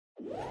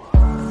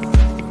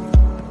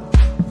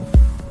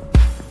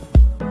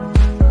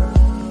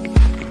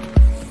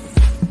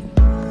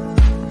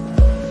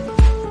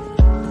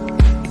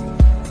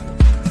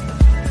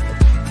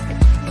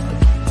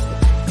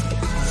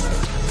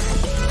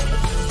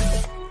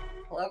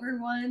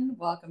everyone.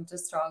 Welcome to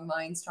Strong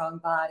Mind, Strong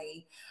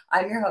Body.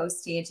 I'm your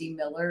host, Angie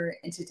Miller,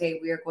 and today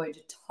we are going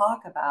to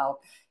talk about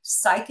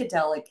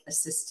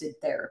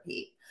psychedelic-assisted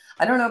therapy.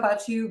 I don't know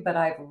about you, but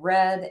I've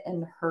read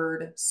and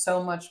heard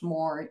so much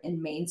more in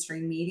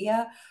mainstream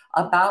media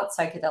about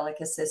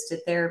psychedelic-assisted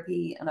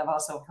therapy, and I've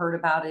also heard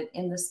about it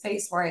in the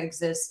space where I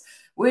exist,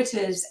 which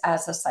is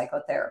as a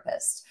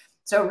psychotherapist.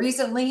 So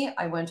recently,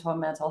 I went to a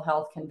mental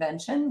health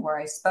convention where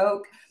I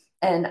spoke,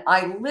 and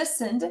I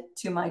listened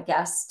to my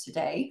guest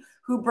today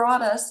who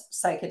brought us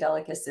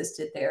psychedelic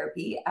assisted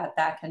therapy at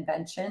that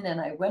convention.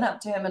 And I went up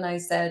to him and I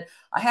said,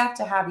 I have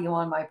to have you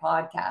on my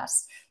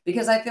podcast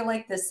because I feel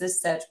like this is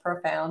such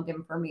profound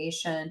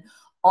information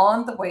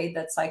on the way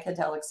that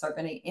psychedelics are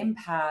going to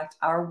impact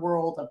our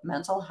world of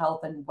mental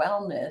health and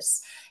wellness.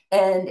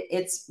 And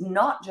it's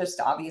not just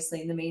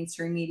obviously in the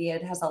mainstream media,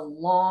 it has a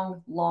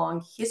long,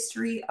 long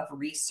history of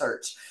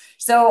research.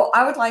 So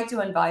I would like to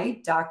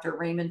invite Dr.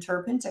 Raymond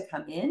Turpin to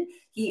come in.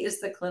 He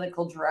is the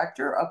clinical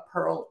director of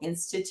Pearl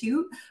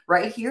Institute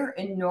right here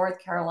in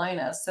North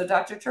Carolina. So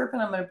Dr. Turpin,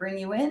 I'm going to bring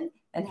you in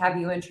and have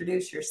you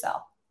introduce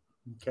yourself.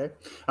 Okay.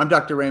 I'm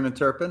Dr. Raymond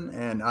Turpin,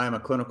 and I'm a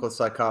clinical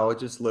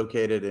psychologist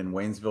located in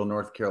Waynesville,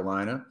 North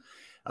Carolina.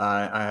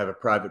 I have a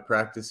private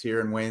practice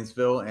here in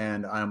Waynesville,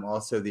 and I'm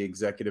also the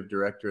executive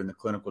director and the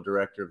clinical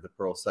director of the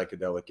Pearl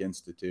Psychedelic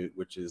Institute,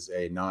 which is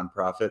a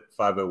nonprofit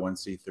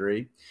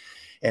 501c3.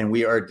 And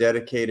we are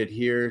dedicated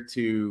here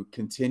to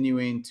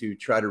continuing to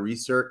try to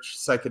research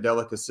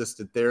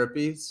psychedelic-assisted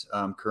therapies.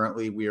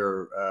 Currently, we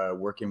are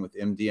working with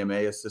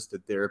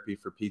MDMA-assisted therapy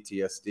for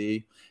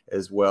PTSD,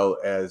 as well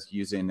as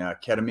using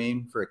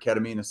ketamine for a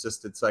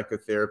ketamine-assisted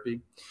psychotherapy.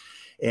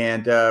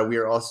 And we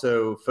are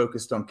also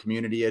focused on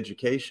community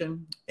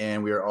education,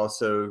 and we are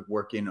also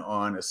working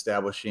on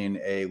establishing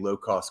a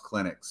low-cost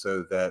clinic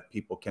so that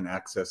people can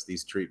access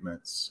these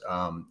treatments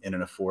in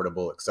an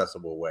affordable,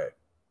 accessible way.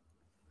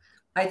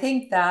 I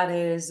think that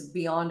is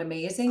beyond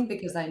amazing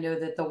because I know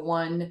that the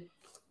one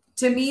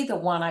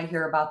I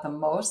hear about the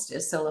most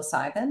is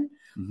psilocybin.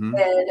 Mm-hmm.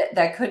 And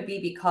that could be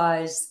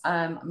because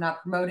I'm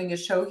not promoting a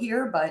show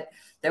here, but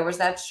there was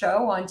that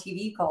show on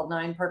TV called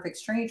Nine Perfect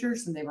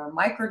Strangers, and they were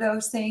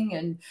microdosing.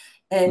 And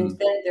then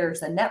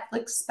there's a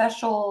Netflix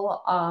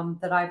special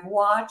that I've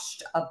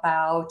watched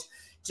about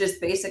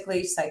just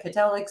basically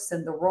psychedelics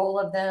and the role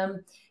of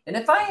them. And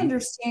if I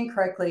understand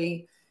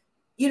correctly,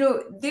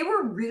 they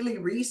were really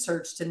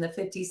researched in the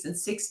 50s and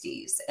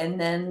 60s. And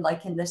then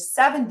like in the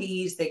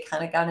 70s, they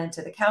kind of got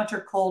into the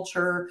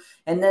counterculture.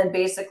 And then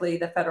basically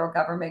the federal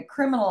government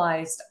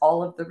criminalized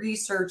all of the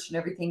research and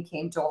everything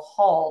came to a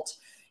halt.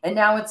 And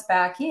now it's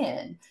back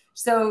in.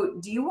 So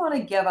do you want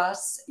to give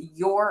us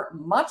your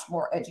much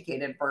more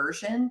educated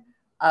version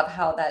of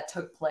how that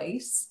took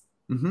place?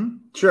 Mm-hmm.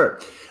 Sure.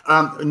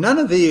 None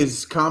of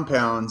these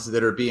compounds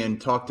that are being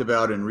talked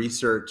about and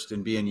researched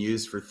and being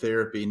used for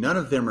therapy, none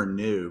of them are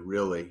new,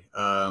 really.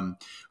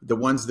 The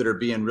ones that are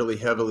being really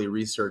heavily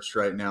researched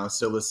right now,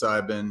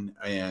 psilocybin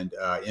and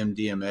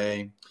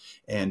MDMA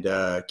and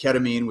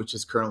ketamine, which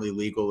is currently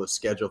legal as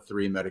Schedule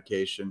III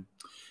medication.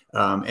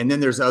 And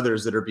then there's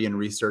others that are being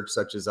researched,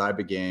 such as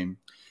ibogaine.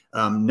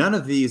 None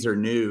of these are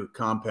new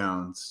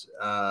compounds.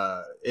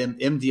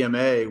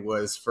 MDMA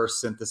was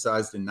first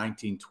synthesized in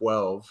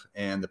 1912,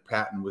 and the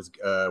patent was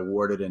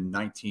awarded in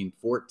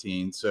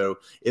 1914. So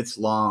its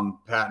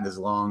patent is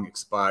long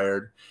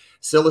expired.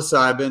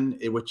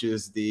 Psilocybin, which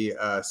is the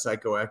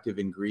psychoactive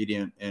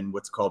ingredient in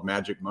what's called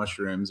magic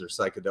mushrooms or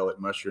psychedelic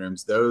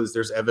mushrooms,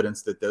 there's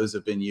evidence that those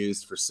have been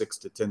used for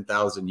 6,000 to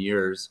 10,000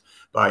 years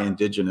by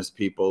indigenous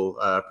people,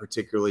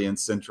 particularly in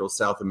Central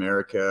South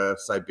America,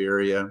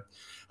 Siberia.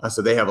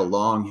 So they have a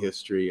long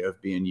history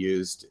of being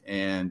used.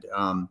 And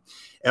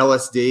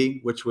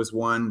LSD, which was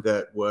one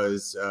that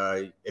was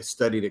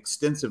studied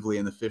extensively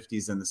in the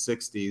 50s and the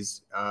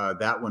 60s,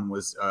 that one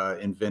was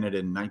invented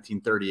in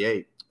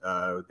 1938,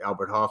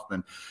 Albert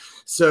Hofmann.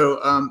 So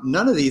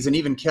none of these, and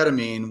even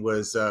ketamine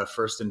was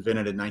first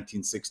invented in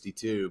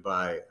 1962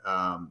 by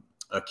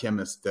a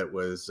chemist that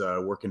was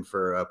working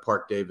for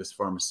Park Davis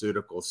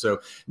Pharmaceuticals.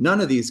 So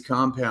none of these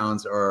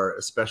compounds are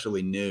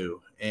especially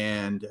new.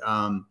 And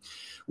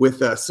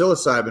with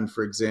psilocybin,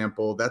 for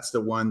example, that's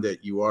the one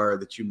that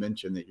you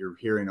mentioned that you're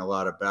hearing a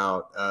lot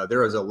about.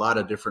 There is a lot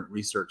of different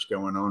research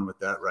going on with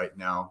that right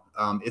now.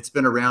 It's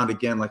been around,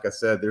 again, like I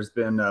said, there's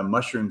been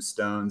mushroom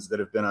stones that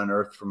have been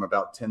unearthed from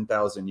about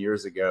 10,000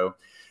 years ago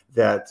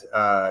that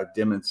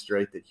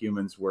demonstrate that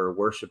humans were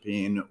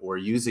worshiping or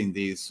using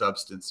these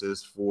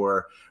substances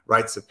for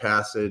rites of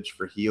passage,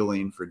 for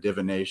healing, for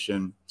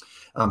divination.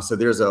 So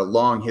there's a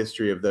long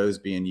history of those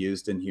being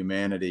used in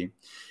humanity.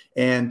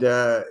 And,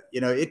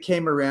 it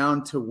came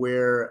around to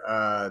where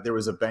there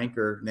was a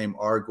banker named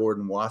R.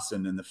 Gordon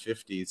Wasson in the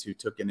 50s who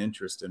took an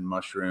interest in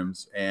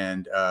mushrooms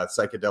and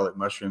psychedelic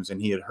mushrooms.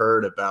 And he had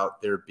heard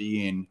about there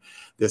being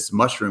this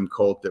mushroom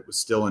cult that was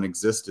still in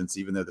existence,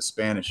 even though the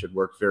Spanish had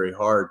worked very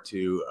hard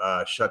to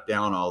shut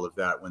down all of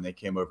that when they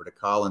came over to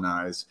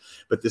colonize.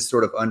 But this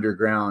sort of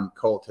underground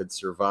cult had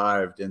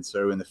survived. And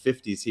so in the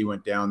 50s, he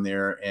went down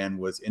there and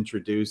was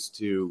introduced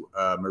to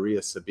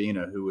Maria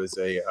Sabina, who was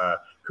a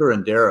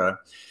curandera.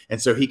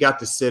 And so he got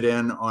to sit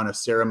in on a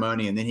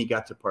ceremony, and then he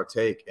got to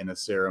partake in a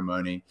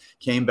ceremony,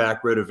 came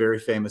back, wrote a very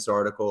famous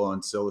article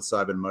on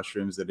psilocybin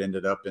mushrooms that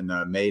ended up in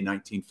the May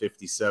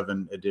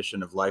 1957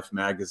 edition of Life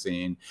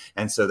magazine.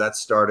 And so that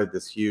started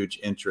this huge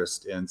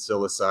interest in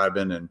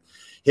psilocybin, and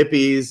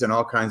hippies and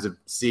all kinds of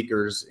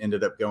seekers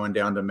ended up going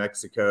down to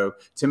Mexico.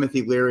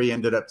 Timothy Leary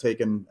ended up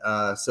taking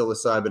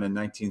psilocybin in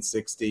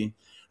 1960.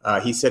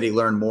 He said he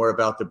learned more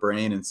about the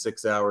brain in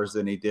 6 hours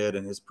than he did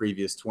in his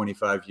previous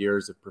 25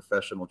 years of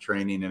professional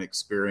training and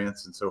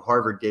experience. And so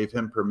Harvard gave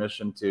him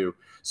permission to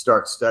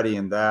start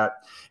studying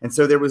that. And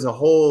so there was a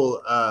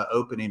whole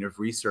opening of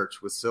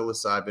research with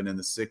psilocybin in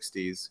the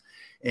 60s.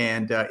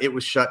 And it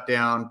was shut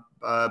down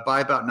by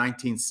about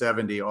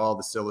 1970. All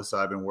the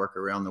psilocybin work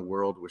around the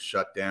world was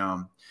shut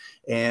down.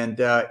 And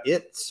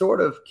it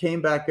sort of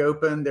came back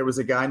open. There was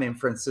a guy named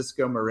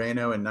Francisco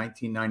Moreno in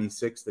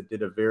 1996 that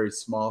did a very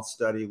small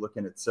study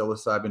looking at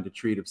psilocybin to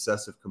treat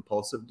obsessive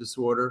compulsive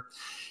disorder.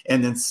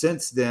 And then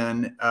since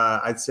then,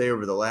 I'd say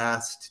over the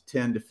last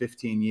 10 to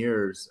 15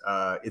 years,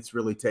 it's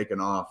really taken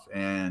off.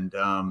 And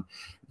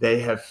they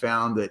have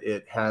found that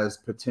it has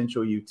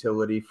potential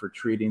utility for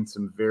treating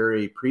some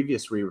very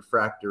previously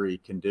refractory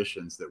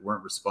conditions that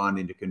weren't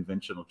responding to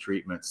conventional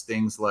treatments,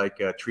 things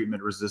like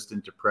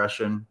treatment-resistant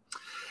depression,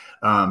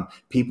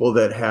 people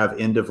that have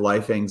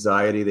end-of-life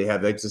anxiety. They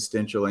have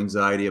existential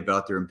anxiety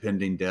about their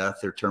impending death.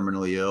 They're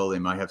terminally ill. They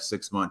might have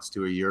 6 months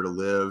to a year to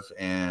live,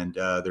 and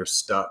they're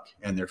stuck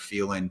and they're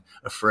feeling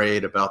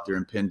afraid about their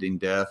impending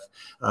death.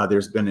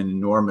 There's been an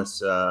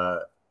enormous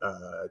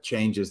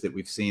changes that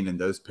we've seen in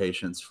those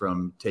patients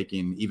from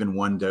taking even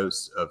one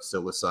dose of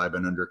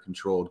psilocybin under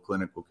controlled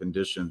clinical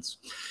conditions.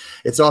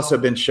 It's also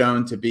been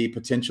shown to be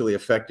potentially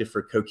effective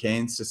for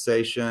cocaine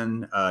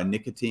cessation,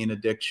 nicotine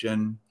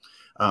addiction.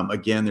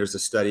 Again, there's a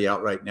study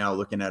out right now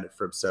looking at it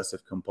for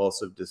obsessive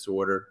compulsive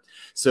disorder.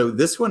 So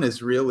this one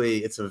is really,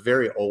 it's a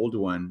very old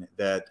one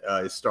that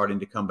is starting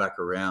to come back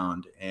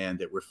around and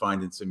that we're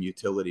finding some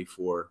utility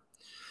for.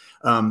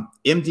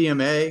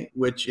 MDMA,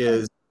 which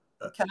is...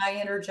 Can I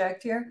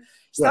interject here?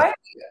 So Yeah.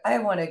 I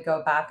want to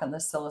go back on the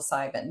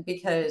psilocybin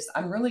because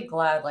I'm really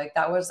glad, like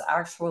that was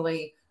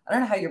actually, I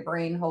don't know how your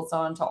brain holds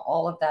on to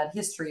all of that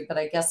history, but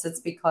I guess it's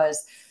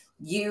because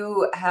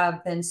you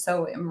have been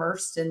so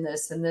immersed in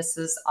this, and this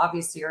is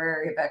obviously your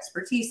area of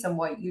expertise and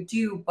what you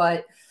do.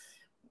 But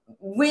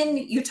when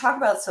you talk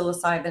about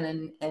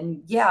psilocybin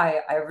and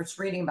yeah, I was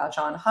reading about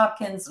John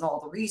Hopkins and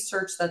all the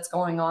research that's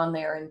going on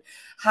there and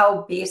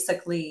how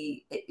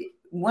basically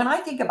when I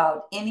think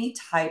about any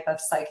type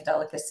of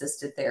psychedelic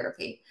assisted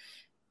therapy,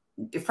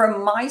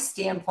 from my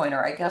standpoint,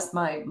 or I guess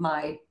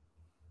my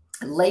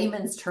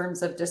layman's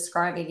terms of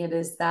describing it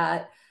is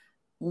that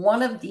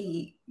one of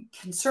the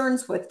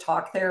concerns with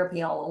talk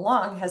therapy all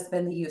along has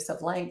been the use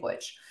of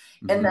language,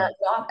 and that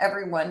not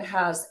everyone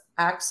has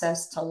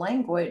access to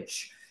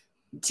language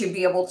to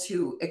be able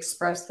to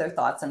express their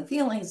thoughts and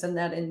feelings, and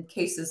that in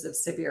cases of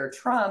severe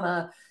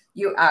trauma,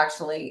 you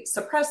actually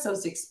suppress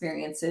those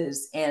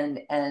experiences.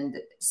 And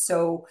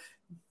so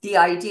the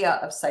idea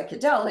of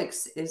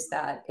psychedelics is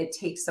that it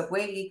takes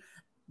away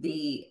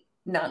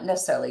not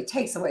necessarily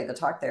takes away the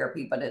talk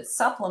therapy, but it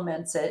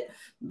supplements it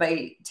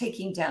by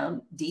taking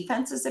down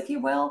defenses, if you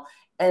will,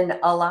 and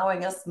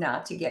allowing us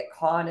not to get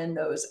caught in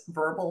those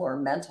verbal or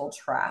mental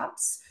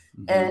traps,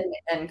 and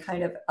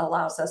kind of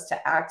allows us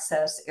to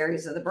access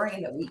areas of the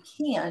brain that we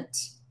can't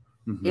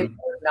if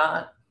we're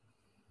not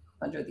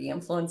under the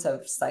influence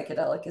of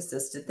psychedelic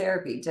assisted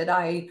therapy.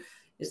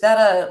 Is that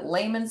a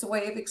layman's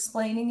way of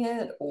explaining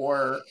it,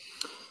 or?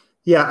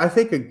 Yeah, I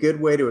think a good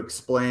way to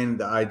explain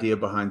the idea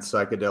behind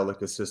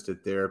psychedelic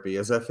assisted therapy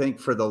is I think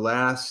for the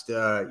last,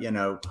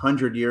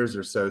 100 years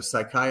or so,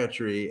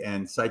 psychiatry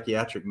and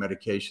psychiatric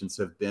medications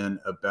have been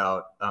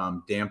about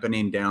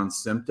dampening down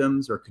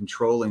symptoms or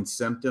controlling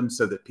symptoms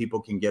so that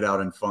people can get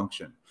out and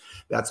function.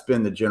 That's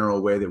been the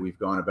general way that we've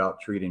gone about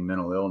treating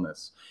mental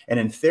illness. And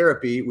in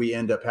therapy, we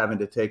end up having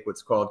to take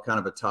what's called kind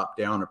of a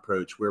top-down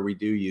approach, where we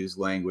do use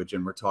language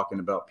and we're talking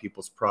about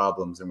people's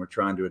problems and we're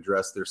trying to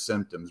address their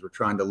symptoms. We're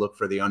trying to look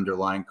for the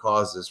underlying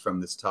causes from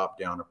this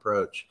top-down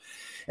approach.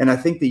 And I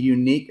think the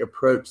unique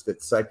approach that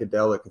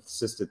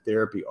psychedelic-assisted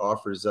therapy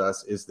offers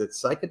us is that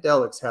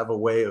psychedelics have a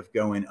way of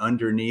going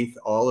underneath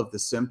all of the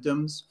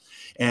symptoms,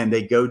 and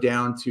they go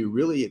down to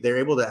really, they're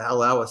able to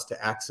allow us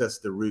to access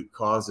the root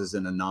causes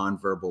in a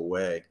nonverbal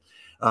way.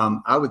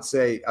 I would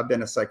say I've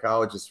been a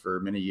psychologist for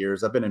many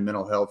years. I've been in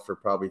mental health for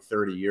probably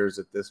 30 years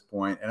at this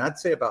point. And I'd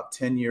say about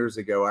 10 years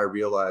ago, I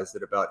realized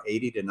that about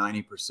 80 to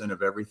 90%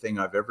 of everything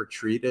I've ever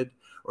treated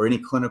or any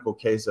clinical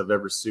case I've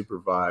ever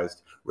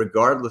supervised,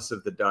 regardless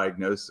of the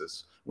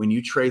diagnosis, when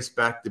you trace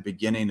back the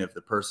beginning of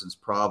the person's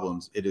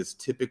problems, it is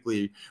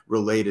typically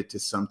related to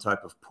some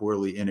type of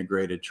poorly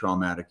integrated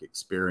traumatic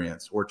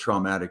experience or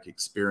traumatic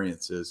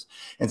experiences.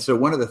 And so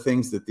one of the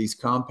things that these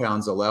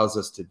compounds allows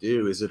us to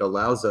do is it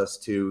allows us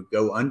to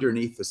go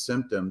underneath the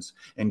symptoms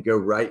and go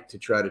right to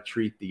try to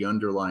treat the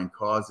underlying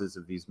causes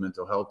of these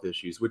mental health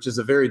issues, which is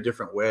a very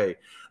different way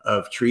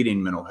of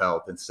treating mental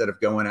health. Instead of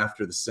going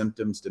after the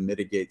symptoms to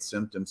mitigate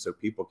symptoms so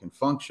people can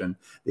function,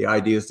 the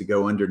idea is to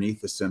go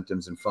underneath the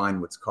symptoms and find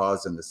what's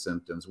causing the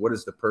symptoms. What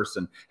is the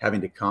person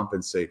having to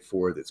compensate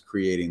for that's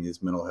creating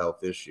these mental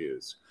health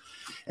issues?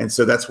 And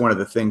so that's one of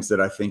the things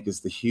that I think is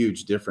the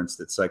huge difference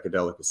that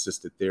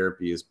psychedelic-assisted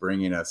therapy is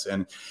bringing us.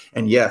 And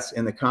yes,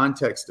 in the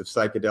context of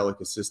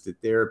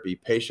psychedelic-assisted therapy,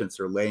 patients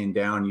are laying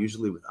down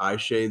usually with eye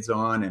shades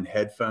on and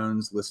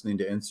headphones, listening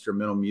to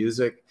instrumental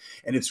music.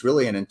 And it's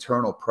really an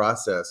internal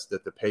process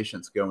that the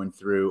patient's going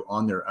through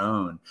on their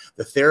own.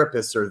 The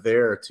therapists are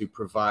there to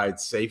provide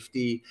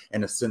safety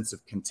and a sense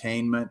of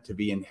containment, to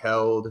being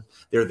held.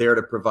 They're there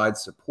to provide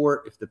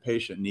support if the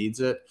patient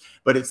needs it.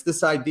 But it's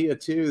this idea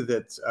too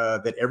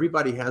that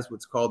everybody has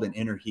what's called an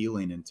inner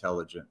healing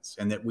intelligence,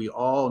 and that we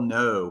all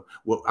know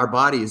what our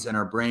bodies and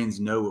our brains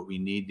know what we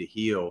need to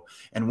heal.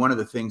 And one of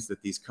the things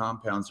that these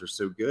compounds are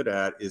so good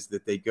at is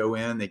that they go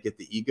in, they get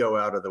the ego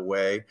out of the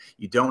way.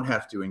 You don't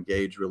have to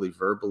engage really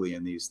verbally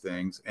in these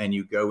things. And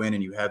you go in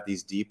and you have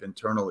these deep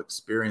internal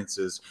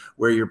experiences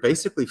where you're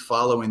basically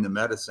following the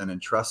medicine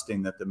and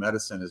trusting that the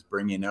medicine is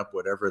bringing up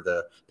whatever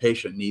the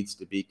patient needs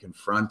to be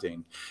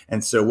confronting.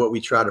 And so what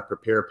we try to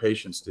prepare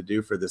patients to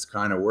do for this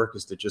kind of work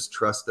is to just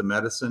trust the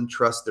medicine,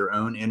 trust their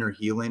own inner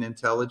healing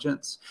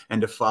intelligence,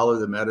 and to follow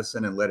the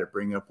medicine and let it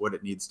bring up what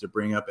it needs to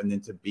bring up, and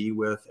then to be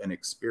with and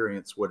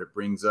experience what it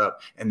brings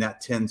up. And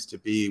that tends to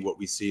be what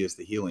we see as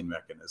the healing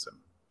mechanism.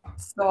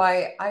 So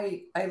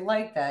I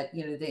like that,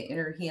 the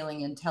inner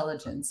healing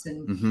intelligence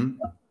and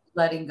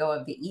letting go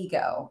of the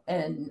ego.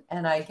 And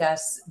I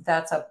guess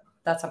that's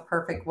a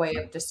perfect way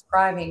of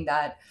describing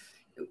that.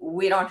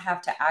 We don't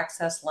have to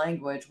access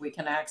language. We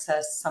can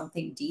access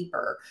something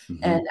deeper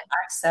and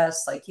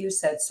access, like you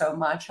said, so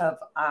much of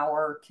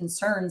our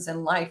concerns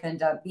in life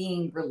end up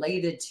being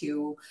related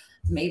to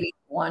maybe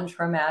one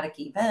traumatic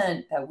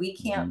event that we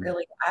can't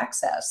really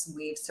access.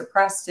 We've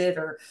suppressed it,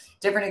 or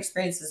different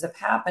experiences have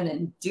happened,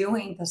 and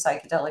doing the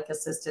psychedelic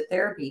assisted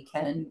therapy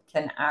can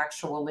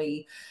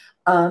actually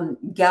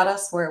get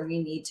us where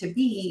we need to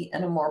be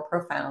in a more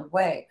profound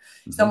way.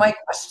 So my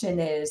question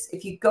is,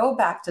 if you go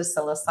back to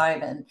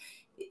psilocybin,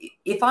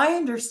 if I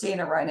understand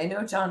it right, I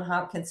know John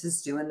Hopkins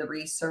is doing the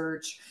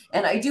research,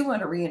 and I do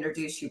want to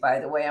reintroduce you, by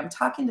the way. I'm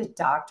talking to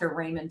Dr.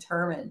 Raymond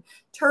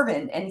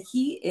Turpin, and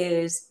he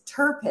is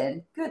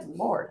Turpin. Good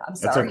Lord, I'm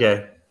sorry. That's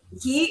okay.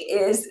 He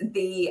is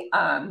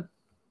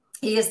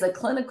the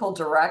clinical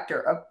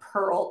director of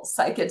Pearl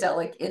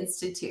Psychedelic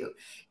Institute.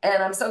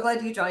 And I'm so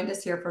glad you joined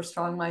us here for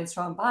Strong Mind,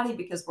 Strong Body,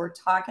 because we're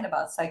talking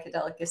about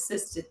psychedelic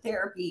assisted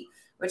therapy,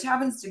 which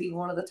happens to be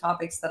one of the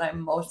topics that I'm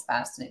most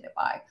fascinated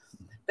by.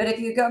 But if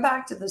you go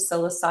back to the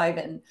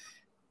psilocybin,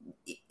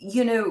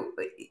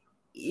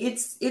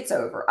 it's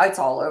over. It's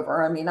all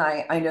over. I mean,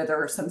 I know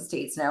there are some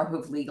states now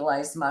who've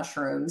legalized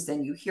mushrooms,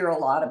 and you hear a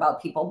lot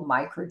about people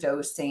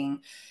microdosing.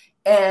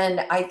 And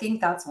I think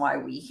that's why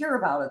we hear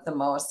about it the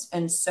most.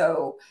 And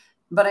so,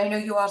 but I know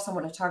you also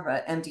want to talk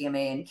about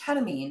MDMA and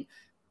ketamine.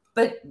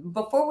 But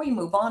before we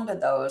move on to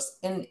those,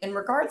 in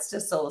regards to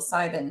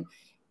psilocybin,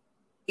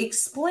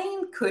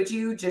 could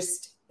you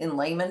just in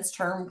layman's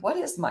term, what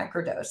is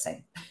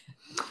microdosing?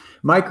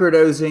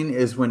 Microdosing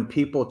is when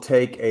people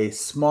take a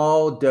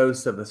small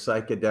dose of a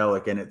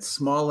psychedelic, and it's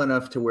small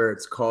enough to where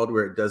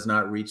it does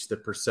not reach the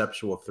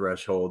perceptual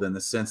threshold, in the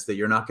sense that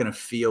you're not going to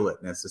feel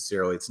it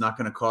necessarily. It's not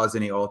going to cause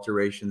any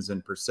alterations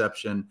in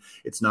perception.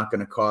 It's not going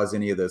to cause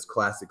any of those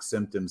classic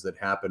symptoms that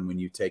happen when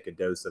you take a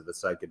dose of a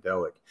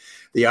psychedelic.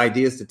 The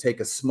idea is to take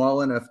a small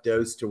enough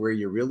dose to where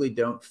you really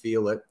don't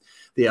feel it.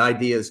 The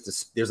idea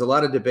is there's a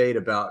lot of debate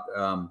about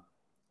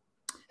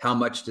how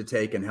much to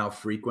take and how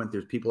frequent.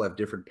 People have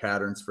different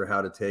patterns for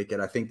how to take it.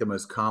 I think the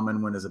most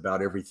common one is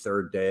about every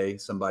third day,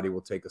 somebody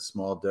will take a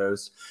small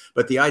dose.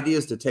 But the idea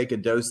is to take a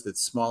dose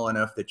that's small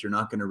enough that you're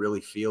not going to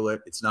really feel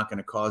it. It's not going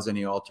to cause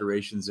any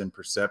alterations in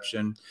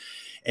perception.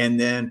 And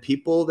then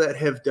people that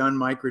have done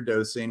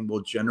microdosing will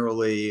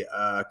generally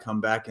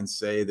come back and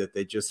say that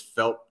they just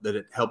felt that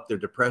it helped their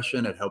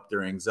depression, it helped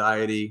their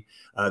anxiety.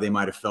 They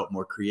might have felt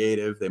more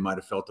creative. They might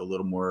have felt a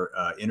little more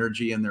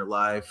energy in their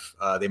life.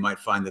 They might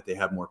find that they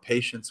have more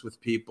patience patients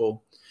with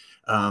people.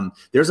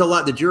 There's a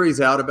lot, the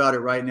jury's out about it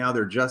right now.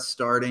 They're just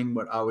starting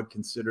what I would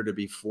consider to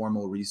be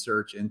formal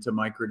research into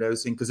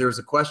microdosing, because there's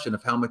a question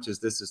of how much is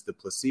the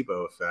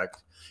placebo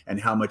effect and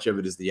how much of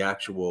it is the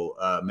actual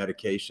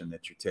medication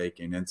that you're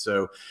taking. And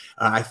so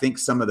I think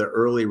some of the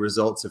early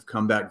results have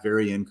come back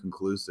very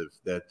inconclusive,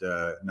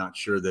 that not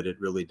sure that it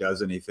really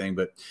does anything.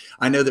 But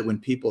I know that when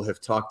people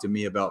have talked to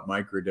me about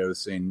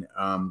microdosing,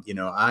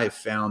 I've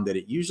found that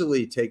it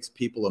usually takes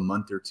people a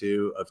month or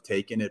two of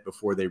taking it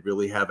before they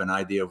really have an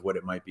idea of what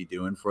it might be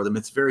doing for them.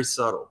 It's very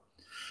subtle,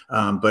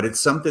 but it's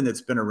something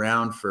that's been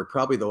around for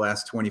probably the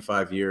last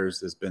 25 years.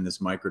 There's been this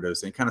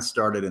microdosing. It kind of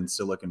started in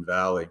Silicon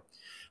Valley,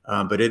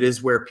 but it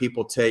is where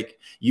people take,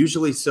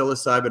 usually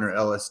psilocybin or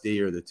LSD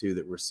are the two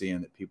that we're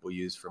seeing that people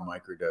use for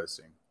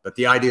microdosing. But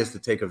the idea is to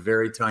take a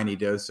very tiny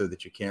dose so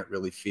that you can't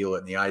really feel it.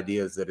 And the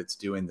idea is that it's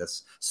doing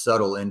this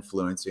subtle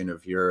influencing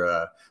of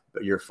your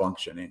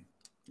functioning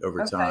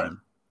over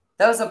time.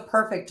 That was a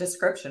perfect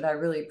description. I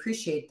really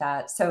appreciate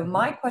that. So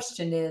my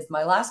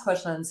last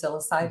question on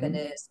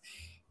psilocybin is,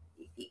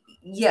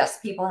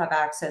 yes, people have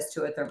access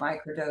to it. They're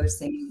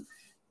microdosing.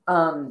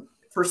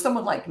 For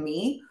someone like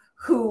me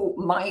who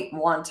might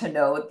want to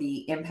know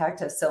the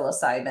impact of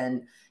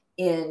psilocybin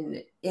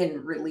in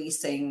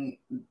releasing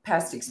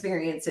past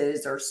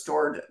experiences or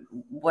stored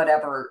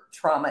whatever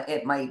trauma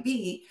it might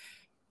be,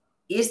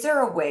 is there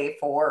a way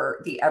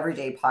for the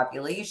everyday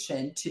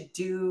population to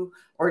do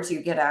or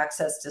to get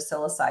access to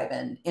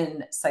psilocybin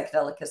in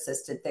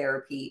psychedelic-assisted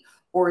therapy?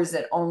 Or is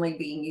it only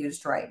being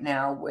used right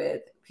now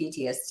with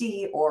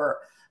PTSD? Or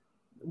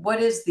what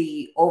is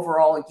the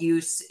overall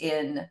use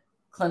in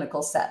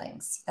clinical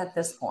settings at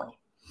this point?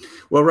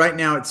 Well, right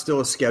now it's still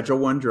a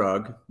Schedule I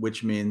drug,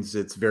 which means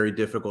it's very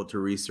difficult to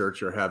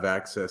research or have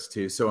access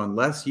to. So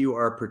unless you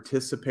are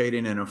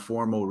participating in a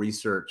formal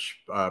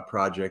research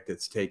project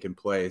that's taken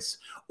place,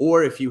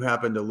 or if you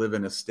happen to live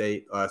in a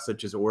state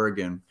such as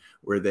Oregon,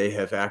 where they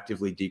have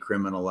actively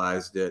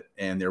decriminalized it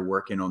and they're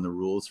working on the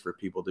rules for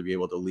people to be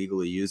able to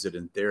legally use it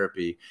in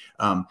therapy,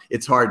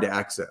 it's hard to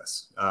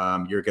access.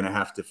 You're going to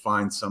have to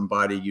find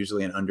somebody,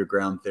 usually an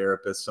underground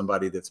therapist,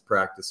 somebody that's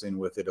practicing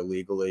with it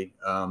illegally.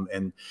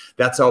 And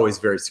that's always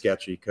very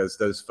sketchy, because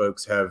those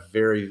folks have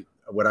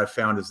what I've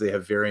found is they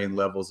have varying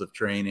levels of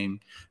training,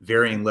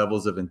 varying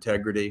levels of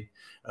integrity,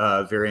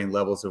 varying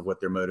levels of what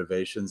their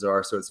motivations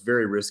are. So it's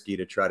very risky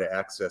to try to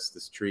access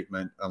this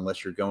treatment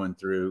unless you're going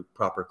through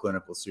proper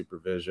clinical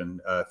supervision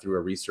through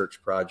a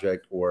research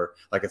project, or,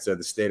 like I said,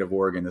 the state of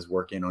Oregon is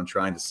working on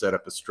trying to set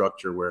up a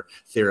structure where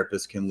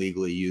therapists can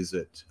legally use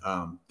it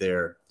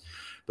there.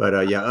 But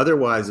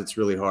otherwise it's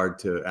really hard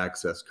to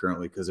access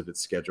currently because of its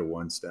Schedule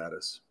I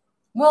status.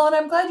 Well, and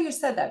I'm glad you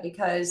said that,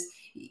 because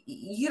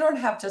you don't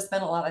have to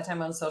spend a lot of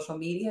time on social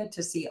media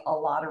to see a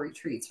lot of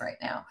retreats right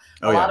now.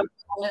 A lot of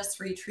wellness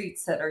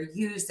retreats that are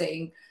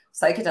using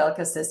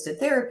psychedelic-assisted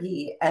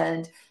therapy.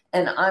 And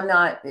I'm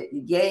not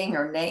yaying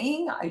or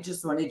naying. I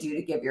just wanted you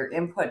to give your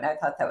input. And I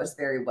thought that was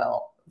very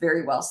well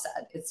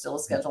said. It's still a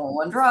Schedule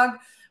I drug.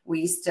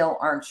 We still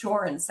aren't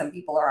sure. And some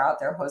people are out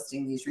there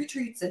hosting these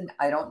retreats, and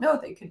I don't know,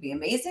 they could be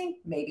amazing,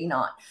 maybe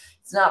not.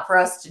 It's not for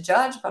us to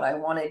judge, but I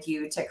wanted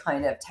you to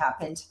kind of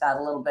tap into that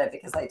a little bit,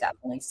 because I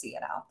definitely see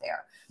it out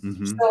there.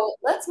 So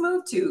let's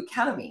move to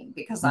ketamine,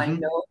 because I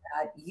know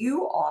that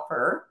you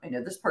offer, I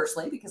know this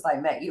personally because I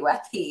met you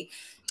at the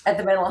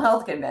mental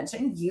health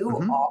convention, you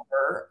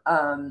offer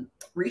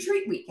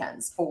retreat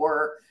weekends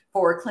for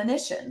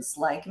clinicians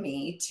like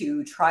me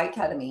to try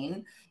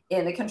ketamine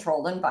in a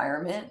controlled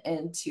environment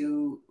and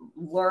to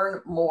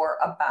learn more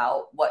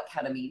about what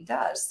ketamine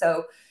does.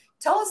 So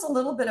tell us a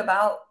little bit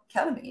about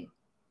ketamine.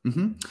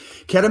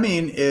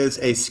 Ketamine is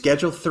a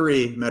Schedule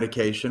III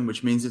medication,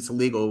 which means it's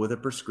legal with a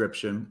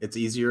prescription. It's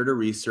easier to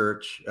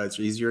research. It's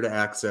easier to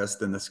access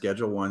than the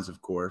Schedule I's,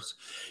 of course.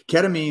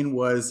 Ketamine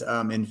was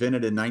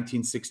invented in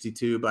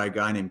 1962 by a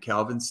guy named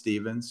Calvin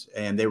Stevens,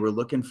 and they were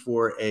looking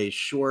for a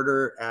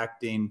shorter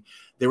acting.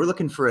 They were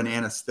looking for an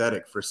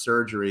anesthetic for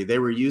surgery. They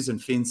were using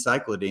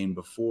phencyclidine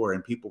before,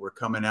 and people were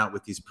coming out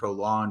with these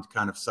prolonged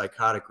kind of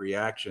psychotic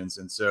reactions.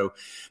 And so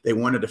they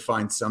wanted to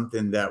find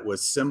something that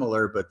was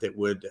similar, but that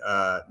would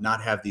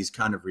not have these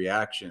kind of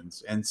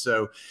reactions. And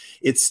so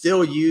it's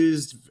still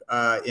used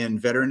in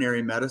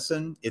veterinary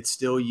medicine. It's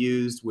still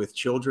used with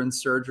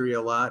children's surgery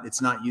a lot.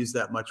 It's not used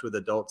that much with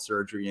adult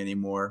surgery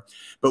anymore.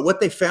 But what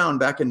they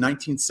found back in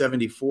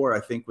 1974, I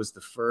think, was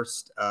the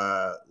first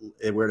where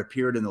it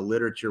appeared in the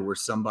literature, where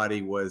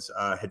somebody was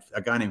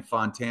a guy named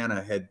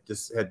Fontana had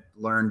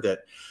learned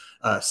that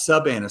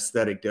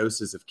sub-anesthetic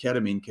doses of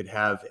ketamine could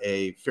have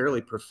a fairly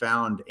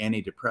profound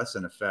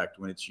antidepressant effect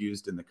when it's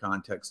used in the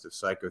context of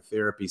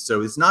psychotherapy.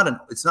 So it's not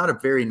a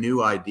very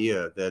new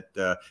idea that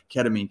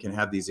ketamine can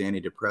have these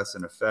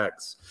antidepressant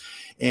effects,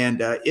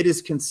 and it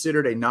is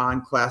considered a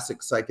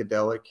non-classic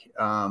psychedelic,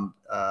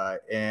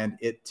 and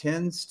it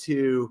tends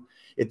to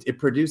it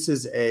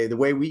produces the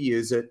way we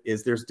use it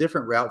is there's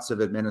different routes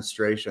of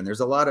administration. There's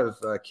a lot of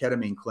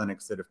ketamine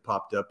clinics that have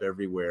popped up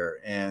everywhere.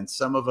 And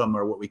some of them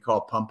are what we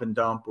call pump and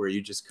dump, where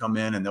you just come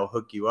in and they'll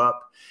hook you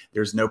up.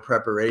 There's no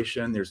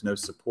preparation, there's no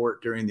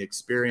support during the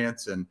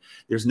experience, and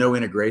there's no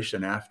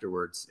integration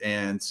afterwards.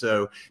 And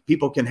so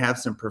people can have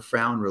some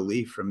profound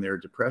relief from their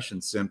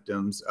depression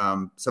symptoms,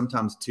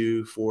 sometimes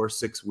 2, 4,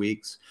 6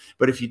 weeks.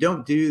 But if you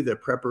don't do the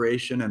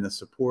preparation and the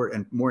support,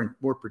 and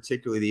more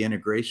particularly the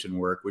integration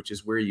work, which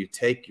is where you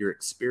take your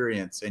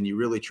experience and you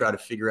really try to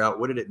figure out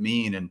what did it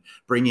mean and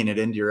bringing it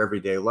into your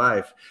everyday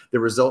life, the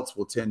results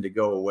will tend to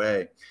go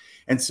away.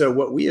 And so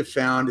what we have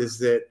found is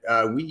that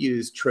we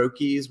use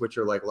troches, which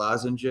are like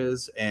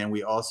lozenges, and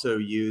we also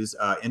use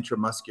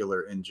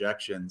intramuscular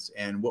injections.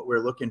 And what we're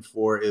looking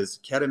for is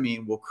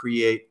ketamine will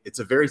create, it's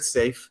a very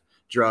safe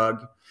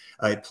drug.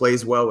 It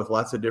plays well with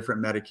lots of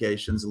different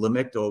medications.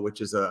 Lamictal,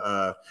 which is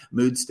a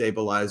mood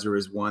stabilizer,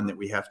 is one that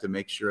we have to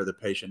make sure the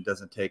patient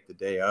doesn't take the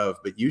day of.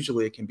 But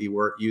usually it can be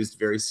used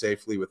very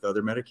safely with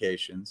other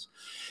medications.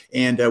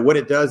 And what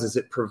it does is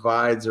it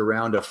provides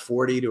around a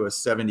 40 to a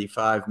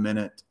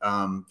 75-minute,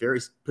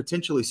 very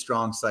potentially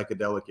strong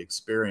psychedelic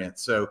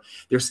experience. So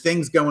there's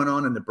things going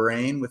on in the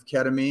brain with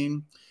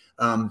ketamine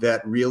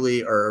that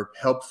really are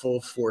helpful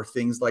for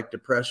things like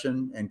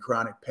depression and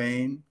chronic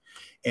pain.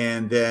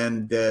 And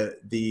then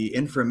the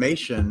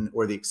information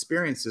or the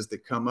experiences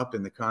that come up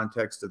in the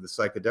context of the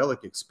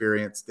psychedelic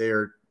experience,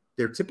 they're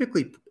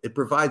typically, it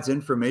provides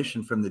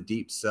information from the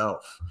deep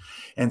self.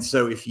 And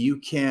so if you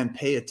can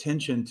pay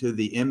attention to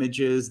the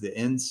images, the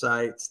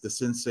insights, the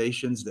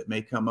sensations that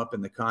may come up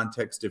in the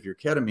context of your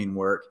ketamine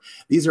work,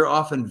 these are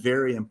often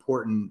very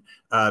important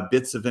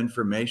bits of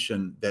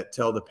information that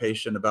tell the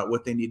patient about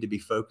what they need to be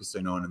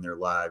focusing on in their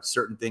lives,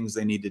 certain things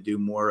they need to do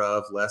more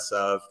of, less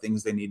of,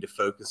 things they need to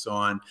focus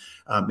on,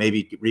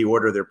 maybe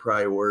reorder their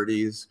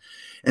priorities.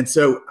 And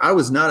so I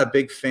was not a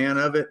big fan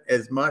of it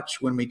as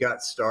much when we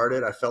got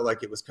started. I felt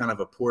like it was kind of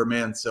a poor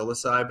man's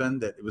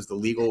psilocybin, that it was the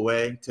legal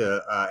way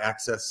to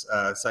access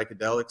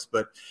psychedelics.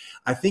 But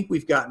I think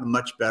we've gotten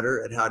much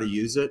better at how to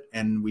use it.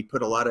 And we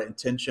put a lot of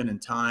attention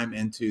and time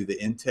into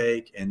the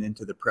intake and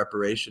into the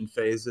preparation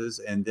phases,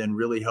 and then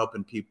really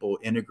helping people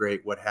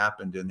integrate what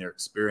happened in their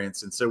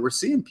experience. And so we're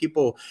seeing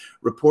people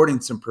reporting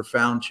some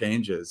profound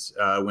changes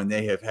when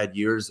they have had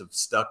years of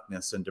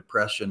stuckness and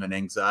depression and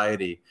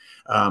anxiety,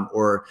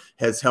 or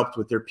has helped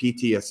with their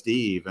PTSD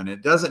even.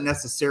 It doesn't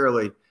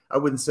necessarily, I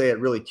wouldn't say it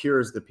really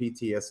cures the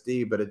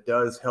PTSD, but it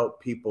does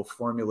help people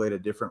formulate a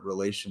different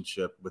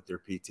relationship with their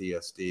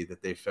PTSD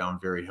that they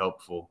found very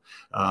helpful,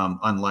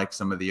 unlike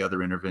some of the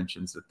other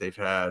interventions that they've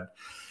had.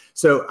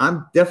 So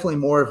I'm definitely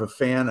more of a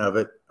fan of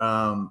it.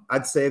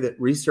 I'd say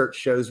that research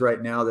shows right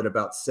now that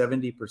about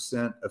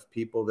 70% of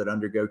people that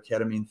undergo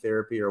ketamine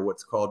therapy are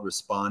what's called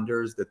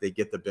responders, that they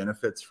get the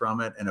benefits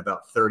from it, and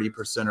about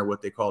 30% are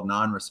what they call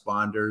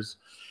non-responders.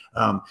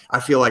 I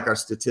feel like our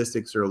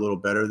statistics are a little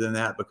better than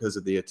that because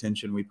of the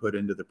attention we put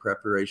into the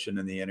preparation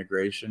and the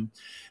integration.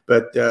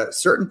 But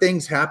certain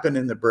things happen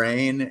in the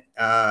brain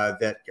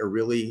that are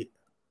really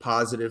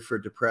positive for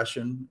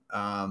depression.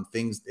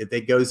 Things,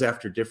 it goes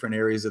after different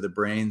areas of the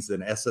brains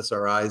than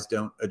SSRIs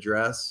don't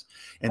address.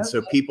 And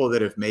so people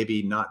that have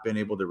maybe not been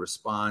able to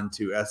respond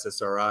to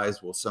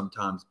SSRIs will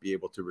sometimes be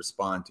able to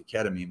respond to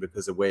ketamine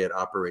because of the way it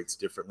operates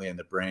differently in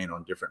the brain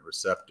on different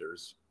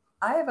receptors.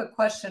 I have a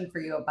question for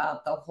you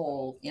about the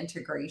whole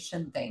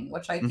integration thing,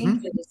 which I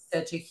think is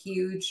such a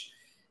huge,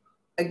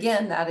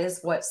 again, that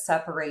is what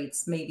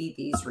separates maybe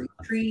these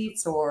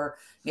retreats, or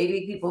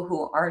maybe people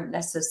who aren't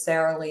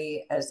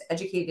necessarily as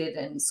educated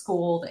and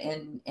schooled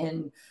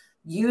in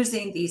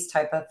using these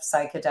type of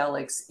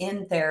psychedelics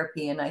in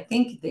therapy. And I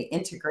think the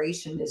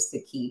integration is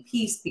the key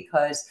piece,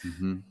 because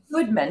you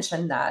had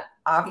mentioned that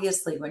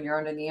obviously when you're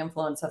under the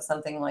influence of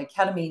something like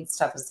ketamine,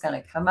 stuff is going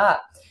to come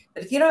up.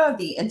 But if you don't have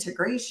the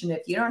integration,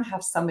 if you don't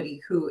have somebody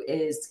who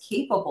is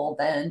capable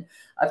then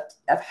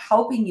of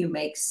helping you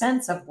make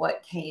sense of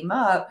what came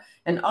up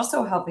and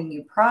also helping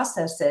you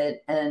process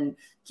it and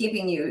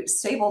keeping you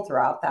stable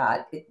throughout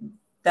that,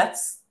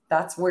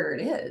 that's where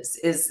it is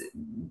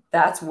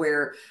that's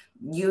where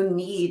you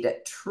need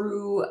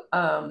true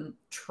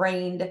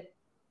trained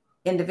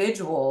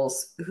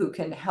individuals who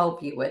can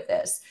help you with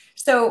this.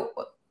 So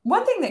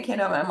one thing that came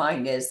to my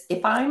mind is,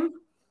 if I'm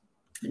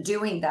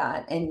doing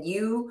that and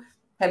you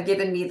have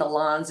given me the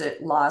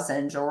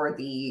lozenge or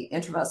the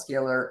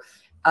intramuscular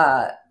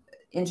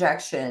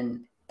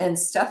injection, and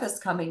stuff is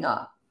coming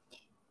up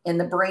and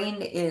the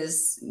brain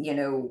is,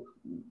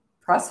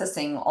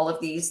 processing all of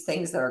these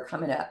things that are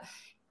coming up,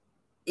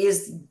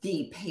 is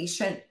the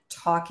patient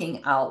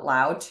talking out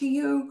loud to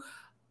you?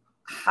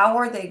 How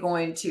are they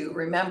going to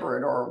remember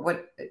it,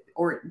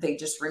 or they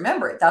just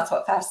remember it? That's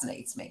what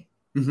fascinates me.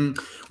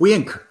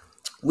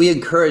 We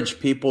encourage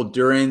people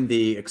during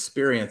the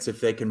experience,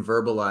 if they can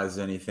verbalize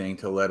anything,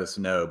 to let us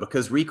know,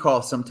 because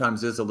recall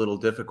sometimes is a little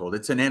difficult.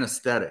 It's an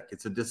anesthetic.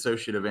 It's a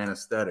dissociative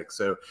anesthetic.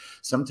 So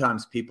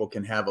sometimes people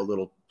can have a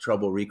little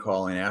trouble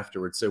recalling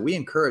afterwards. So we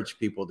encourage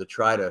people to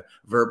try to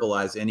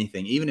verbalize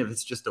anything, even if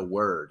it's just a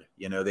word.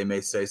 They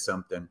may say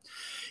something.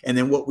 And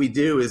then what we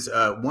do is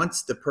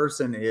once their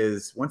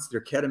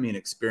ketamine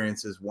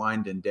experience is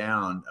winding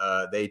down,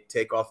 they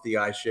take off the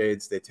eye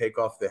shades, they take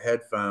off the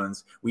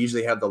headphones. We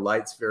usually have the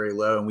lights very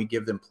low, and we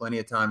give them plenty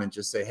of time and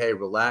just say, hey,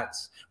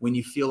 relax. When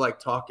you feel like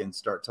talking,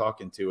 start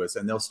talking to us,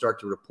 and they'll start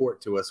to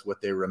report to us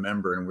what they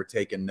remember, and we're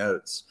taking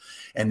notes.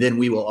 And then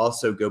we will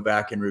also go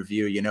back and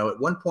review, at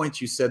one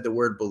point you said the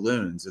word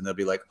balloons, and they'll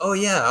be like, oh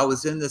yeah, I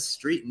was in this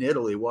street in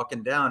Italy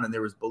walking down and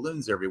there was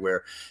balloons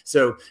everywhere.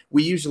 So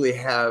we usually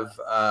have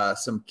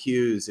some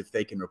cues if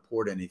they can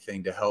report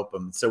anything to help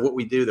them. So what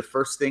we do, the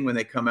first thing when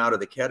they come out of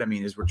the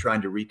ketamine, is we're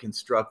trying to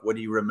reconstruct, what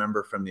do you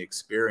remember from the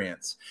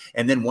experience?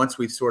 And then once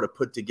we've sort of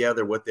put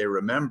together what they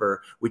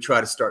remember, we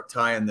try to start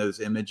tying those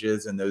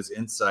images and those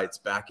insights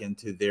back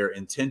into their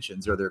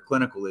intentions or their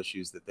clinical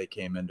issues that they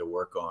came in to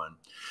work on.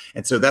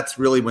 And so that's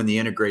really when the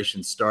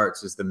integration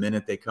starts, is the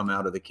minute they come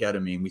out of the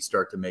ketamine, we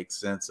start to make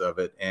sense of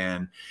it.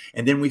 And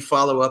then we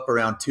follow up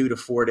around 2 to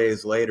 4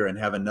 days later and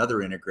have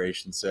another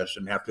integration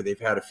session after they've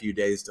had a few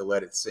days to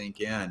let it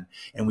sink in.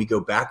 And we go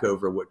back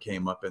over what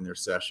came up in their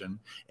session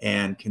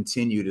and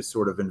continue to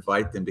sort of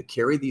invite them to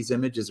carry these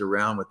images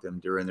around with them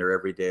during their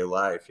everyday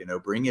life,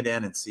 bring it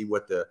in and see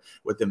what the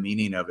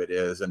meaning of it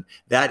is. And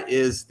that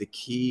is the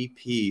key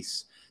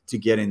piece to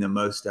getting the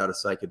most out of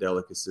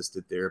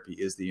psychedelic-assisted therapy,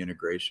 is the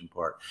integration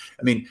part.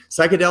 I mean,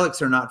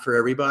 psychedelics are not for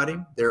everybody.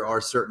 There are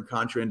certain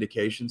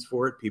contraindications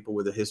for it. People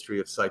with a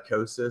history of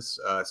psychosis,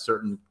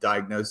 certain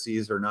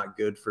diagnoses are not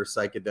good for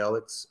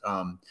psychedelics.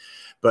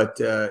 But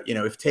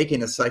if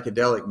taking a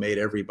psychedelic made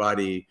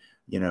everybody,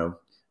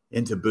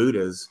 into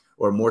Buddhas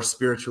or more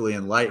spiritually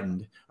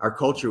enlightened, our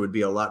culture would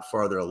be a lot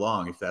farther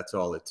along if that's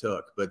all it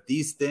took. But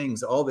these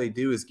things, all they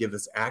do is give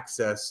us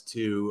access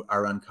to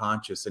our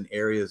unconscious and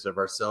areas of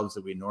ourselves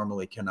that we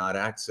normally cannot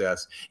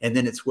access. And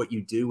then it's what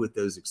you do with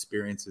those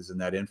experiences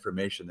and that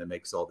information that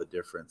makes all the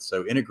difference.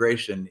 So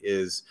integration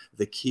is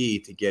the key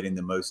to getting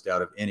the most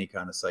out of any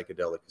kind of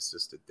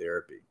psychedelic-assisted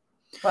therapy.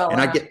 Well,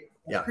 and I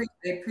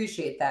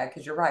appreciate that,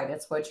 because you're right.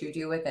 It's what you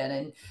do with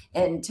it.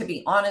 And to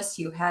be honest,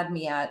 you had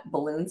me at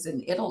balloons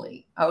in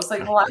Italy. I was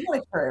like, well, I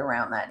want to carry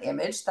around that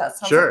image. That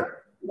sounds like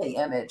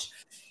the image.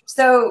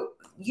 So,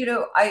 we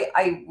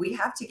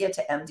have to get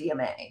to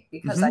MDMA,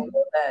 because I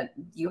know that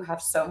you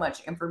have so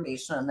much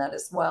information on that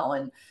as well.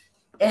 And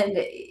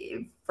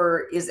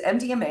is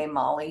MDMA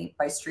Molly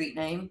by street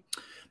name?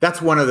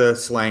 That's one of the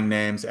slang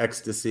names: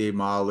 ecstasy,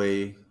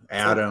 Molly,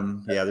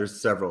 Adam. Yeah,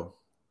 there's several.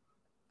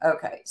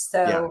 Okay.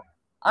 So yeah.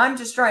 I'm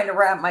just trying to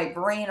wrap my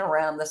brain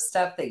around the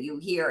stuff that you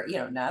hear,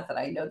 not that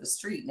I know the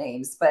street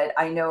names, but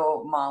I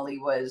know Molly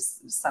was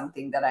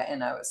something that I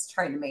was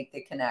trying to make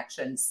the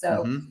connection.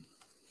 So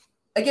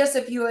I guess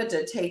if you had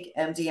to take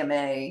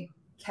MDMA,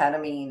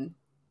 ketamine,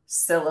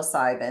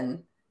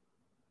 psilocybin,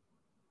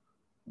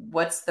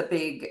 what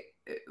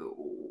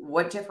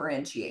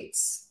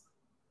differentiates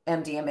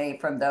MDMA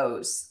from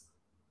those?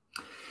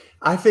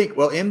 I think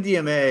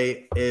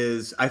MDMA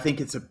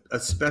it's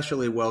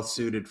especially well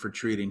suited for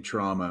treating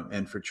trauma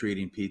and for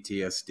treating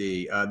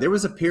PTSD. There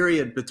was a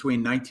period between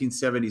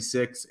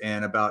 1976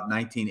 and about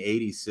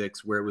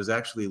 1986 where it was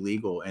actually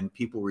legal and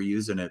people were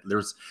using it.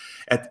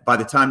 By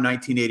the time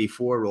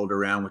 1984 rolled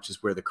around, which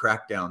is where the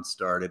crackdown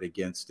started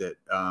against it,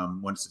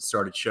 once it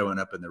started showing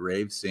up in the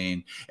rave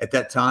scene, at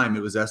that time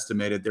it was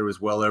estimated there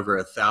was well over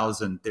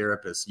 1,000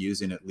 therapists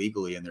using it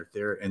legally in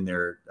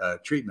their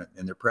treatment,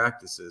 in their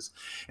practices.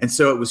 And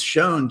so it was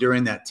shown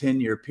during that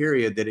 10-year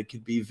period that it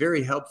could be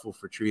very helpful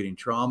for treating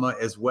trauma,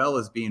 as well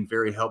as being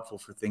very helpful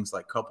for things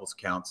like couples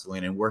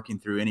counseling and working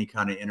through any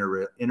kind of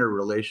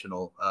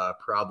interrelational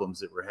problems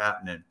that were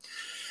happening.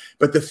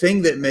 But the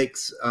thing that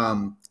makes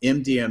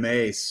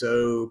MDMA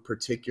so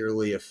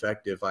particularly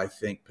effective, I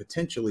think,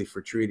 potentially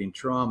for treating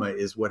trauma,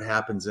 is what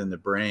happens in the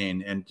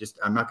brain. And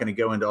I'm not going to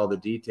go into all the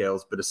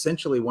details, but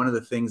essentially one of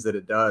the things that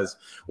it does,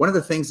 one of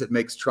the things that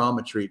makes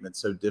trauma treatment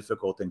so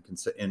difficult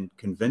in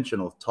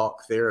conventional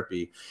talk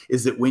therapy,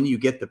 is that when you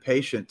get the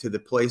patient to the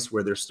place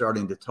where they're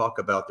starting to talk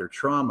about their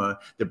trauma,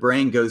 the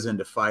brain goes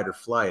into fight or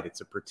flight.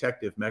 It's a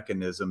protective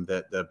mechanism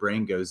that the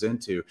brain goes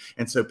into.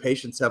 And so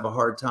patients have a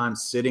hard time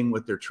sitting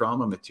with their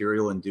trauma material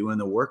and doing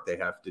the work they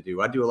have to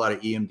do. I do a lot of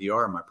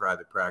EMDR in my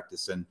private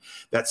practice, and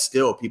that's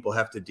still, people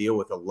have to deal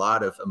with a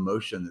lot of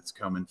emotion that's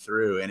coming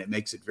through, and it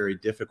makes it very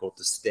difficult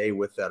to stay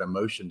with that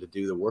emotion to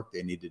do the work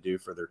they need to do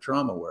for their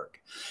trauma work.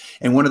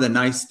 And one of the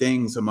nice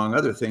things, among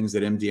other things,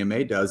 that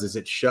MDMA does is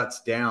it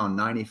shuts down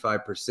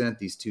 95% 95%,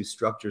 these two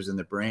structures in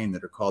the brain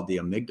that are called the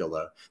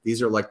amygdala.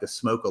 These are like the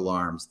smoke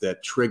alarms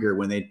that trigger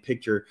when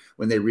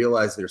they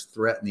realize there's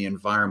threat in the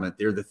environment.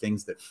 They're the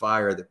things that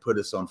fire, that put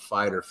us on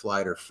fight or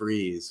flight or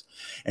freeze.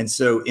 And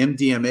so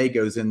MDMA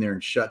goes in there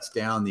and shuts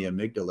down the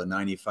amygdala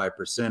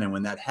 95%. And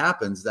when that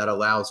happens, that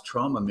allows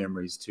trauma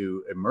memories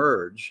to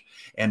emerge.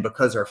 And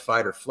because our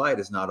fight or flight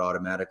is not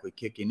automatically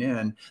kicking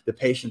in, the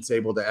patient's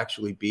able to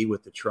actually be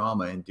with the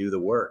trauma and do the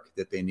work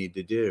that they need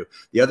to do.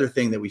 The other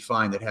thing that we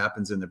find that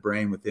happens in the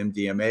brain with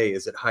MDMA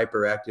is it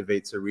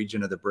hyperactivates a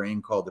region of the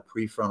brain called the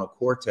prefrontal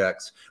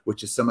cortex,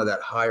 which is some of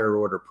that higher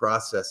order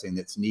processing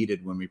that's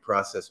needed when we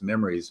process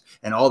memories.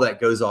 And all that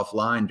goes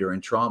offline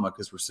during trauma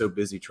because we're so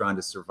busy trying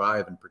to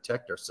survive and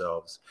protect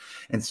ourselves.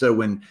 And so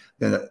when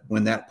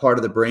that part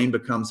of the brain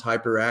becomes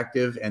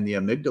hyperactive and the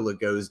amygdala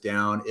goes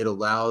down, it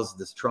allows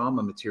this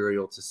trauma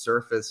material to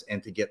surface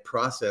and to get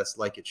processed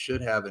like it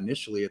should have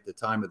initially at the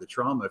time of the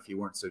trauma if you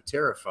weren't so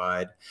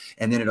terrified.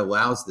 And then it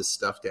allows this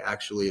stuff to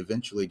actually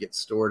eventually get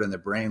stored in the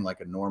brain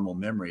like a normal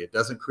memory. It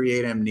doesn't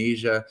create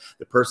amnesia.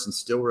 The person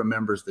still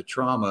remembers the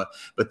trauma,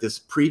 but this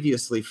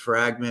previously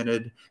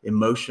fragmented,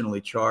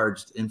 emotionally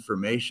charged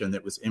information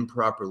that was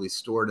improperly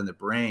stored in the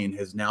brain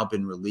has now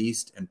been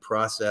released and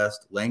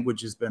processed.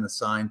 Language has been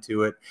assigned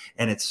to it,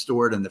 and it's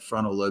stored in the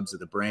frontal lobes of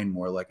the brain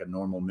more like a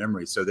normal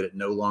memory, so that it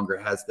no longer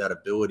has that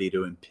ability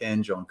to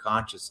impinge on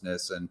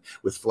consciousness and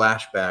with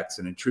flashbacks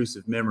and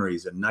intrusive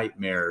memories and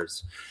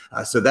nightmares.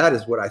 So that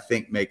is what I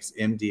think makes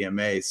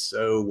MDMA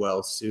so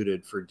well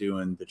suited for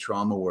doing the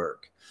trauma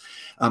work.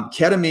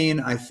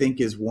 Ketamine, I think,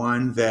 is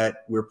one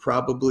that we're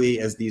probably,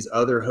 as these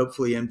other,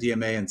 hopefully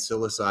MDMA and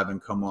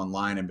psilocybin come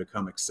online and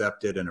become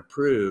accepted and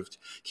approved,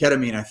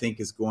 ketamine, I think,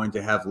 is going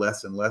to have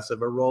less and less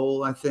of a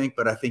role, I think.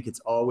 But I think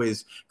it's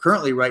always,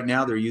 currently right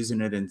now, they're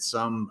using it in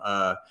some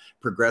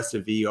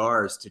progressive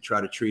ERs to try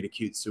to treat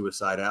acute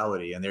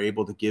suicidality. And they're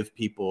able to give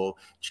people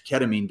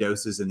ketamine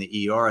doses in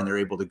the ER, and they're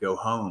able to go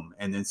home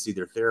and then see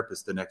their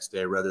therapist the next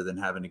day rather than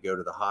having to go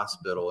to the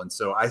hospital. And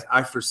so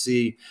I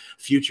foresee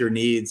future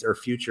needs or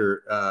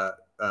future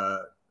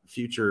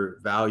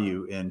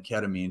value in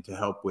ketamine to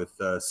help with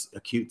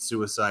acute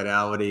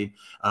suicidality,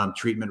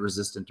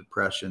 treatment-resistant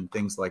depression,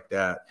 things like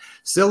that.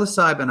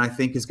 Psilocybin, I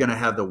think, is going to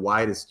have the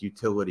widest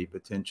utility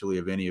potentially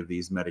of any of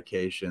these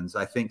medications.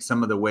 I think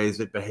some of the ways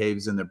it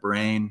behaves in the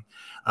brain,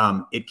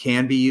 it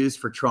can be used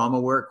for trauma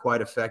work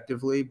quite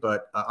effectively,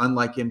 but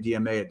unlike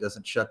MDMA, it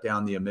doesn't shut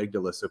down the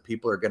amygdala. So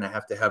people are going to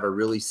have a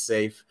really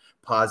safe,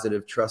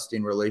 positive,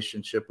 trusting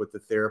relationship with the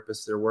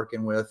therapist they're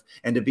working with,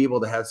 and to be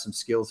able to have some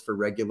skills for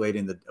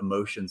regulating the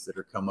emotions that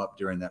are come up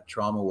during that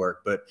trauma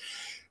work. But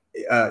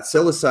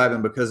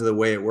psilocybin, because of the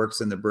way it works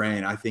in the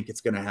brain, I think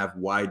it's going to have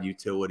wide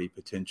utility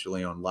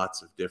potentially on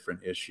lots of different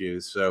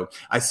issues. So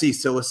I see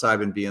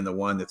psilocybin being the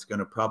one that's going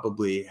to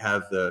probably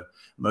have the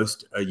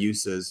most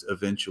uses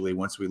eventually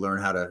once we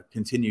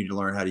continue to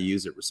learn how to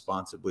use it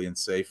responsibly and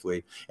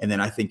safely. And then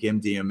I think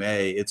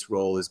MDMA, its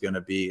role is going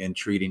to be in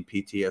treating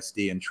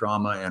PTSD and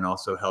trauma, and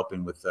also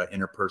helping with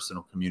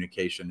interpersonal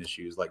communication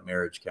issues like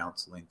marriage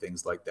counseling,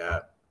 things like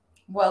that.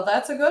 Well,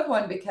 that's a good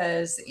one,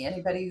 because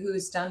anybody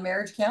who's done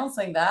marriage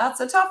counseling, that's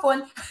a tough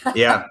one.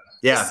 Yeah,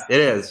 it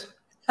is.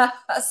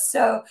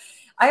 So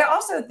I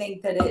also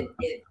think that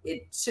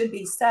it should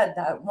be said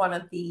that one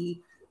of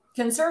the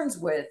concerns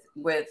with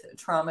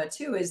trauma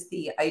too is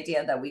the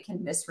idea that we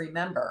can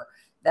misremember,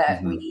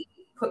 that we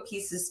put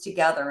pieces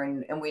together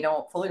and we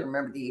don't fully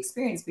remember the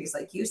experience, because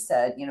like you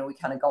said, we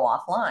kind of go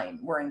offline,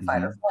 we're in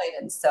fight or flight.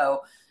 And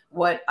so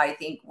what I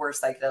think where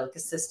psychedelic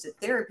assisted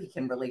therapy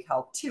can really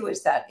help too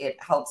is that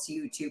it helps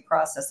you to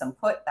process and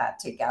put that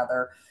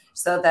together,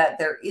 so that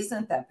there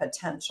isn't that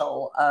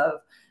potential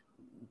of,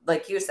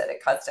 like you said,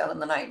 it cuts down on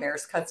the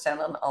nightmares, cuts down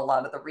on a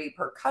lot of the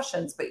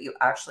repercussions, but you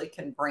actually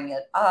can bring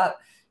it up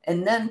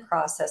and then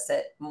process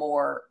it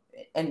more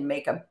and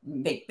make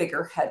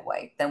bigger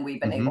headway than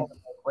we've been able to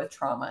make with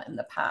trauma in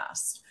the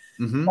past.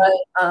 But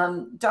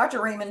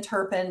Dr. Raymond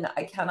Turpin,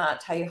 I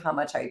cannot tell you how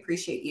much I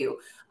appreciate you.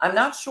 I'm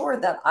not sure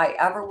that I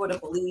ever would have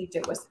believed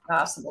it was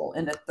possible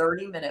in a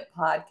 30-minute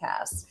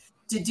podcast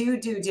to do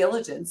due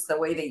diligence the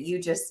way that you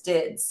just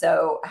did.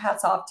 So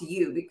hats off to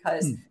you,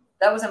 because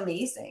that was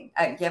amazing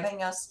at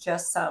giving us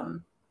just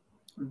some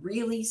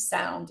really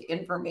sound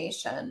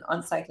information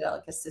on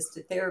psychedelic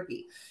assisted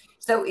therapy.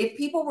 So if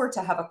people were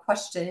to have a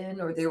question,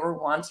 or they were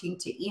wanting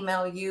to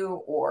email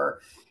you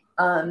or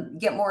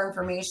get more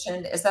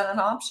information, is that an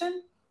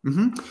option?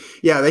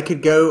 Yeah, they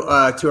could go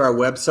to our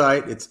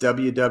website. It's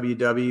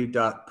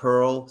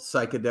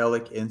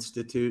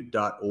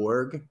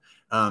www.pearlpsychedelicinstitute.org.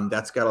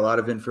 That's got a lot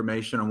of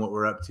information on what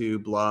we're up to,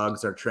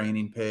 blogs, our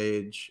training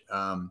page.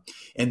 And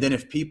then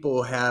if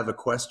people have a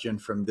question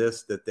from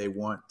this that they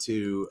want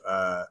to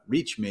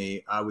reach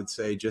me, I would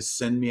say just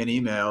send me an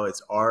email.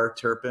 It's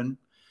rturpin,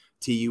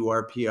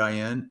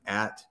 TURPIN,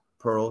 at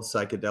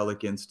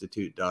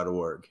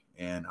pearlpsychedelicinstitute.org.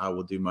 and I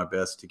will do my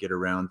best to get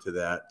around to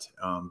that.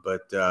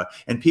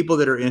 And people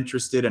that are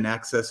interested in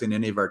accessing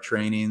any of our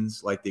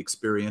trainings, like the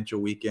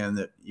experiential weekend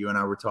that you and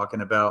I were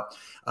talking about,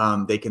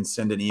 they can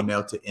send an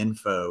email to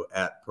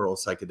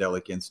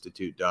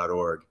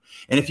info@pearlpsychedelicinstitute.org.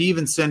 And if you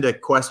even send a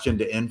question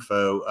to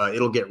info,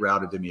 it'll get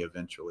routed to me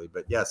eventually.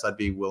 But yes, I'd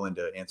be willing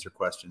to answer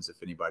questions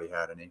if anybody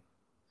had any.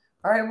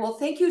 All right. Well,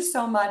 thank you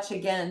so much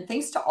again.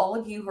 Thanks to all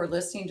of you who are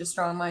listening to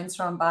Strong Mind,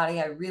 Strong Body.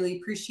 I really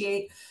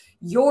appreciate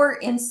your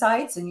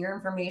insights and your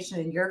information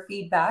and your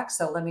feedback.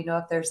 So let me know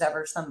if there's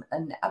ever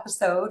an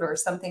episode or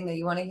something that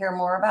you want to hear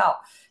more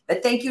about.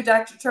 But thank you,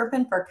 Dr.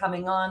 Turpin, for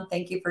coming on.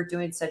 Thank you for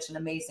doing such an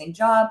amazing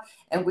job.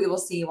 And we will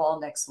see you all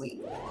next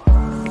week.